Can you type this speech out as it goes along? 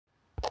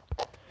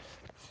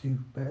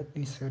Zubat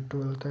is a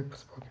dual-type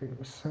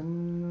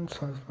Pokemon,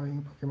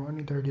 flying Pokemon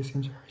introduced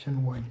in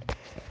Generation 1.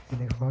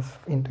 It evolves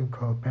into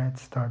Golbat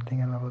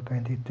starting at level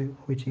 22,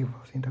 which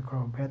evolves into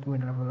Golbat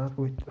when leveled up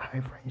with High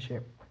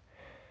Friendship.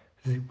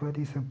 Zubat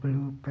is a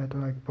blue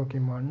bat-like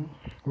Pokemon.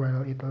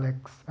 While it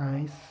lacks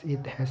eyes,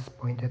 it has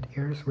pointed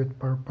ears with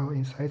purple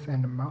insides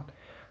and a mouth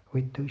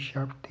with two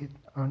sharp teeth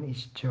on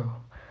each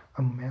jaw.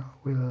 A male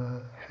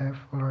will have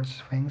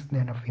larger fangs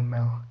than a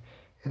female.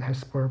 It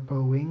has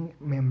purple wing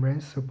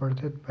membranes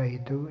supported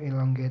by two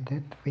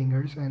elongated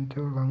fingers and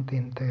two long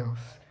thin tails.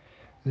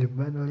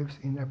 Zubat lives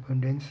in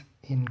abundance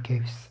in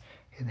caves.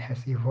 It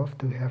has evolved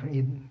to have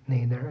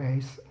neither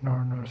eyes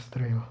nor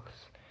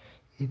nostrils.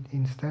 It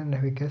instead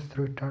navigates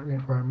through dark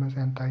environments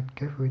and tight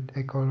caves with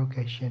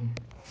echolocation.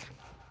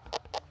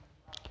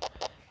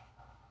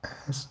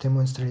 As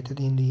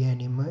demonstrated in the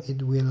anime,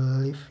 it will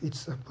leave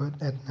its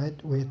abode at night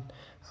with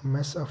a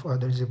mass of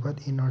other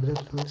Zubat in order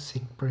to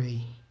seek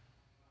prey.